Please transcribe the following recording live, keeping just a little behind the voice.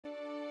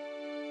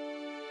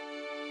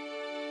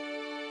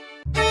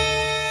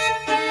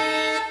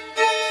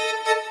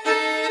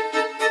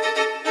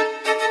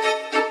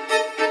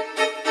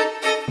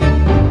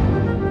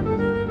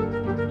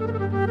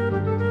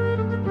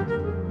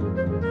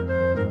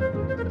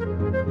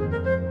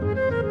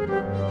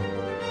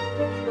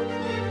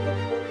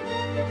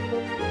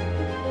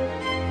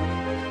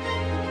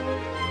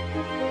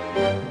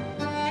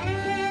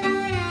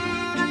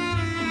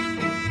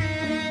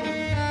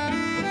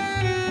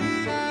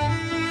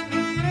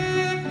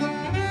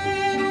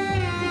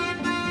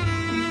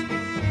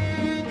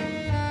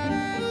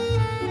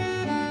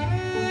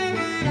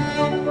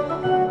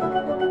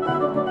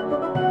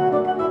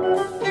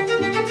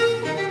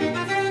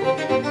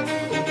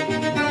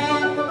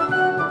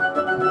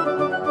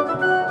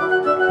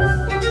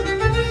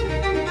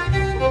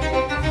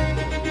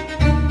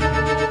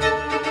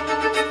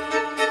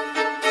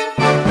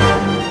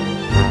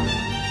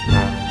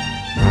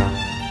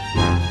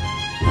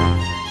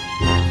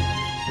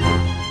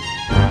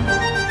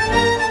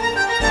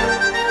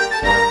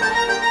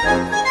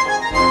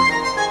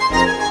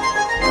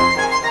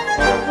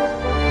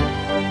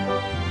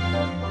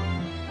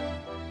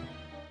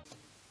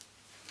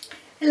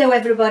Hello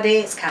everybody,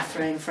 it's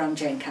Catherine from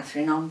Jayne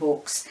Catherine on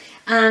Books,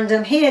 and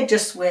I'm here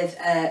just with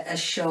a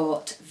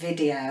short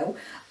video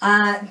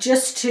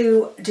just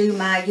to do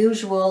my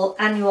usual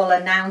annual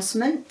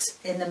announcement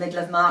in the middle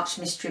of March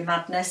Mystery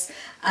Madness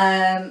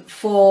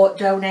for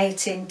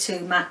donating to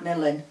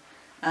MacMillan,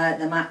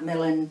 the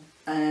MacMillan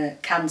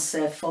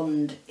Cancer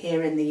Fund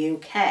here in the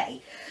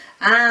UK.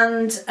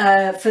 And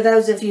for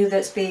those of you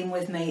that's been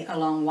with me a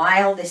long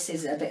while, this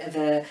is a bit of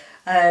a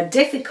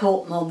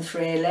difficult month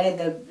really,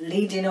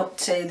 leading up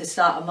to the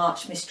start of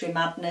March Mystery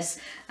Madness,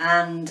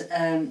 and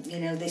you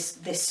know,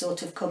 this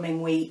sort of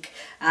coming week.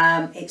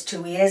 It's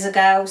 2 years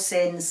ago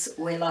since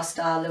we lost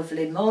our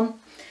lovely mum,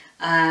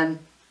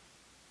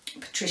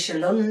 Patricia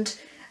Lund,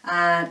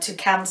 to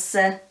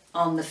cancer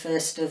on the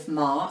 1st of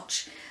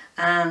March.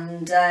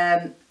 And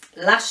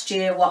last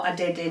year what I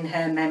did in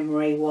her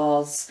memory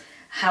was,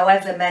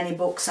 however many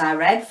books I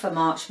read for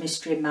March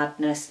Mystery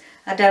Madness,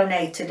 I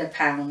donated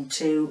 £1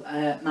 to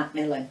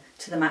MacMillan,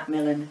 to the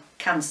MacMillan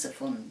Cancer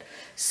Fund.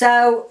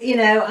 So, you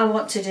know, I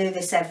want to do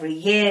this every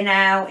year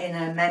now in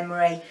her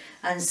memory,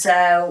 and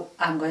so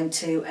I'm going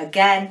to,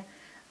 again,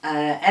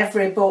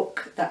 every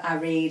book that I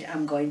read,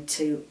 I'm going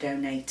to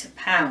donate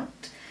 £1.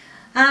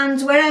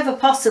 And wherever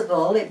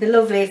possible, it'd be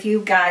lovely if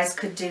you guys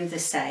could do the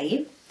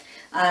same.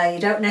 You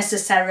don't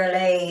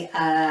necessarily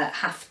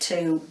have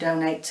to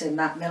donate to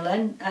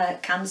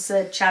MacMillan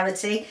Cancer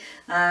Charity,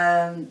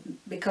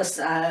 because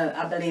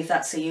I believe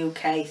that's a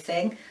UK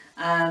thing.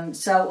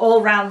 So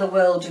all around the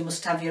world you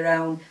must have your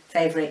own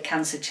favourite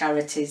cancer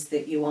charities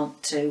that you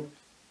want to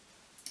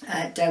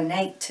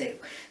donate to.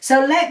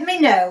 So let me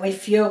know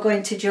if you're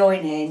going to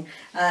join in.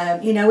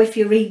 You know, if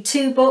you read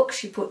 2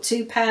 books, you put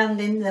 £2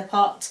 in the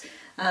pot.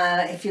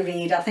 If you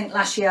read, I think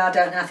last year, I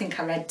don't know, I think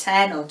I read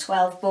 10 or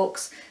 12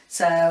 books.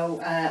 So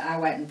I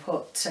went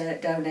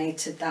and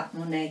donated that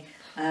money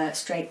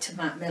straight to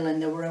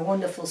MacMillan. They were a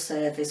wonderful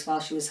service while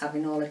she was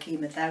having all her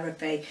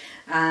chemotherapy,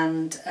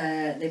 and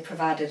they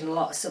provided a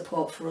lot of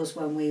support for us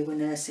when we were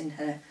nursing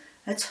her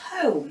at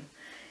home.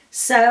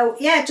 So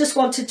yeah, just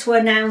wanted to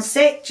announce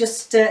it,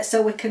 just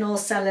so we can all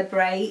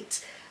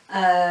celebrate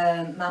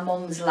my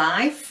mum's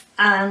life.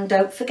 And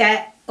don't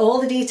forget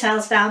all the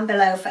details down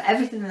below for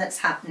everything that's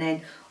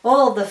happening,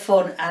 all the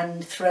fun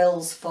and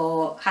thrills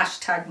for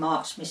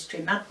 #March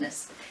Mystery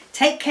Madness.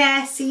 Take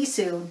care, see you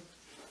soon.